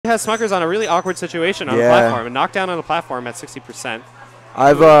has Smuckers on a really awkward situation on the platform. A knockdown on the platform at 60%.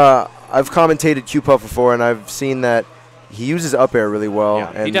 I've commentated Q-Puff before, and I've seen that he uses up air really well.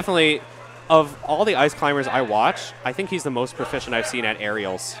 Yeah, and he definitely, of all the ice climbers I watch, I think he's the most proficient I've seen at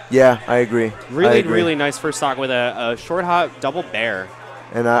aerials. Yeah, I agree. Really nice first stock with a short hop double bear.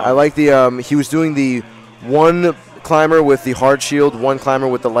 And I like the he was doing the one climber with the hard shield, one climber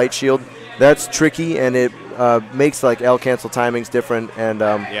with the light shield. That's tricky, and it makes like L cancel timings different. And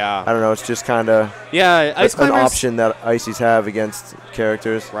I don't know, it's just kind of an option that Icies have against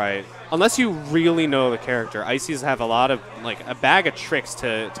characters. Right. Unless you really know the character, Icies have a lot of a bag of tricks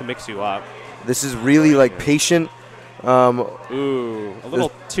to mix you up. This is really like patient. Ooh, a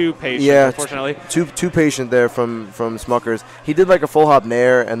little too patient, unfortunately. Too patient there from Smuckers. He did like a full hop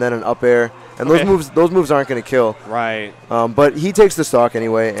nair and then an up air, and those moves aren't going to kill. Right. But he takes the stock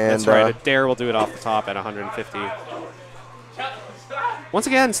anyway. And that's right. A dare will do it off the top at 150. Once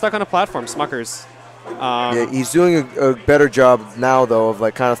again, stuck on a platform, Smuckers. Yeah, he's doing a better job now though of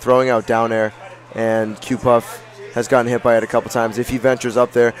like kind of throwing out down air, and Q-Puff has gotten hit by it a couple times. If he ventures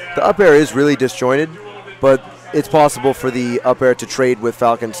up there, the up air is really disjointed, but it's possible for the up air to trade with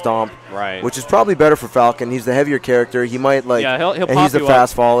Falcon Stomp, right? Which is probably better for Falcon. He's the heavier character. He might he'll and he's the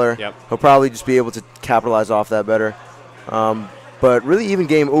fast faller. Yep. He'll probably just be able to capitalize off that better. But really even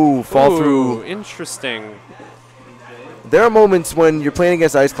game, fall through. Interesting. There are moments when you're playing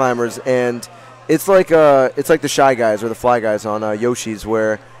against ice climbers, and it's like the Shy Guys or the Fly Guys on Yoshi's,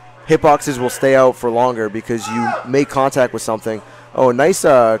 where hitboxes will stay out for longer because you make contact with something. Oh, nice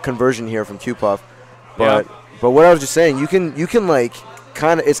conversion here from Q-Puff. But what I was just saying, you can like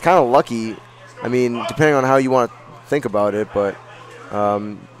it's kind of lucky. I mean, depending on how you want to think about it, but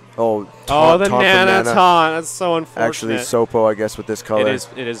the Nana taunt. That's so unfortunate. Actually, Sopo, I guess, with this color.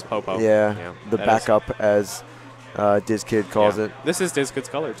 It is Popo. Yeah, the backup as DizKid calls it. This is DizKid's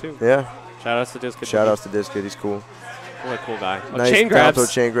color too. Yeah. Shoutouts to DizKid. Shoutouts to DizKid. He's cool. What a cool guy. Nice chain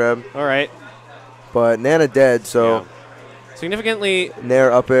grabs. Chain grab. All right. But Nana dead, so. Yeah. Significantly.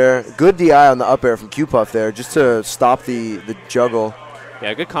 Nair up air. Good DI on the up air from Q-Puff there, just to stop the juggle.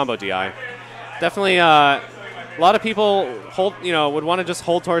 Yeah, good combo DI. Definitely a lot of people would want to just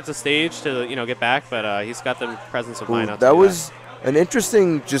hold towards the stage to get back, but he's got the presence of mind. That was an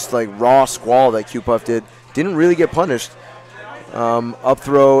interesting just like raw squall that Q-Puff did. Didn't really get punished. Up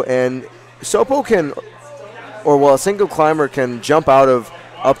throw, and Sopo can, a single climber can jump out of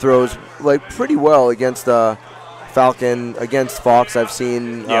up throws like pretty well against Falcon. Against Fox, I've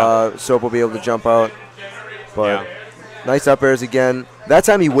seen Sopo be able to jump out. But nice up airs again. That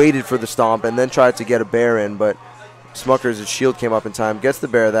time he waited for the stomp and then tried to get a bear in, but Smuckers' shield came up in time. Gets the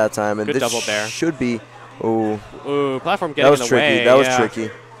bear that time, and good this double bear. Should be. Ooh, platform getting in the way. That was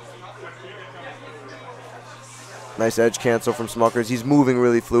tricky. Nice edge cancel from Smuckers. He's moving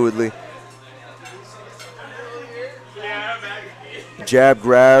really fluidly. Jab,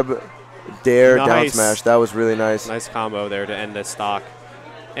 grab, dare, down smash. That was really nice. Nice combo there to end this stock.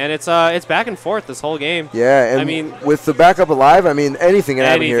 And it's back and forth this whole game. Yeah, and with the backup alive, anything can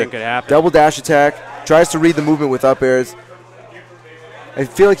happen here. Anything could happen. Double dash attack. Tries to read the movement with up airs. I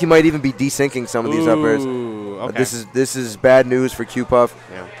feel like he might even be desyncing some of these up airs. Okay. This is bad news for Q-Puff.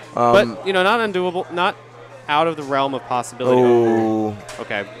 Yeah. But not undoable. Not out of the realm of possibility.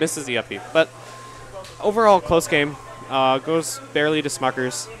 Okay, misses the up B. But overall, close game. Goes barely to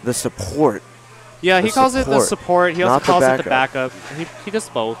Smuckers. The support. Yeah, he calls it the support. He also calls it the backup. He does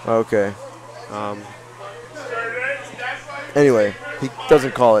both. Okay. Anyway, he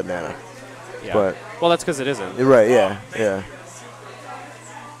doesn't call it Nana. Yeah. But well, that's because it isn't. Right, yeah.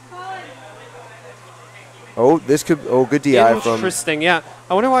 Oh, this could. Oh, good DI from. Interesting, yeah.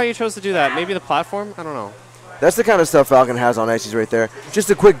 I wonder why you chose to do that. Maybe the platform? I don't know. That's the kind of stuff Falcon has on Icies right there. Just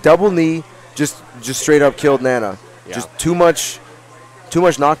a quick double knee, just straight up killed Nana. Yeah. Just too much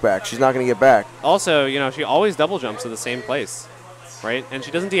knockback. She's not going to get back. Also, she always double jumps to the same place, right? And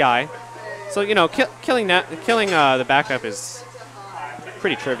she doesn't DI. So, killing the backup is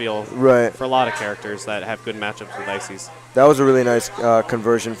pretty trivial for a lot of characters that have good matchups with Icies. That was a really nice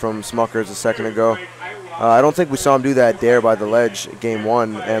conversion from Smuckers a second ago. I don't think we saw him do that dare by the ledge game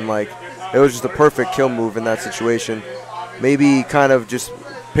one, and it was just a perfect kill move in that situation. Maybe kind of just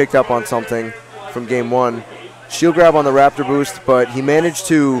picked up on something from game one. Shield grab on the Raptor boost, but he managed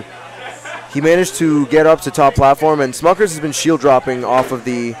to get up to top platform, and Smuckers has been shield dropping off of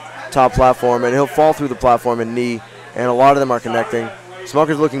the top platform, and he'll fall through the platform and knee, and a lot of them are connecting.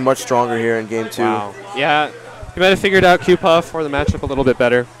 Smuckers looking much stronger here in game two. Wow. Yeah, he might have figured out Q-Puff for the matchup a little bit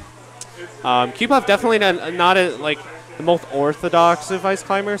better. Q-Puff definitely not the most orthodox of ice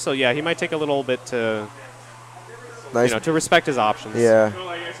climber, so yeah, he might take a little bit to to respect his options. Yeah.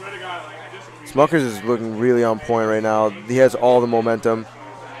 Smuckers is looking really on point right now. He has all the momentum.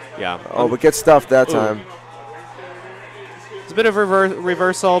 Yeah. Oh, but gets stuffed that time. It's a bit of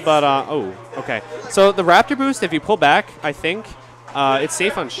reversal, but oh, okay. So the Raptor boost, if you pull back, I think it's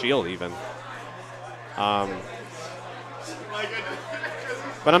safe on shield even. But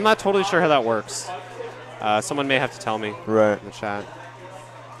I'm not totally sure how that works. Someone may have to tell me in the chat.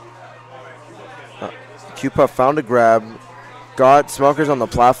 Q-Puff found a grab, got Smuckers on the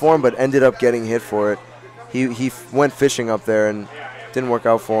platform, but ended up getting hit for it. He went fishing up there and didn't work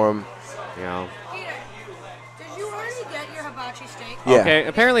out for him. Yeah. Peter, did you already get your hibachi steak? Yeah. Okay,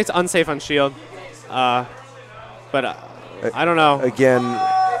 apparently it's unsafe on shield. But I don't know. Again,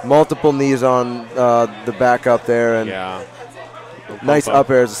 multiple knees on the back up there. And nice up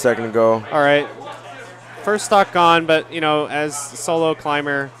airs a second ago. All right. First stock gone, but, you know, as solo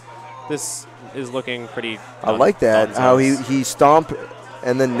climber, this is looking pretty. I like that, how he stomped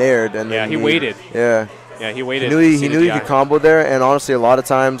and then nared. And then he waited. Yeah. Yeah, he waited. He knew he could combo there, and honestly, a lot of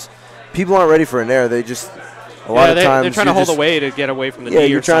times, people aren't ready for a nair. They just, a lot of times. They're trying to hold away to get away from the knee. Yeah,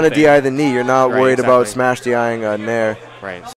 you're trying to DI the knee. You're not worried about exactly. smash DIing a nair. Right.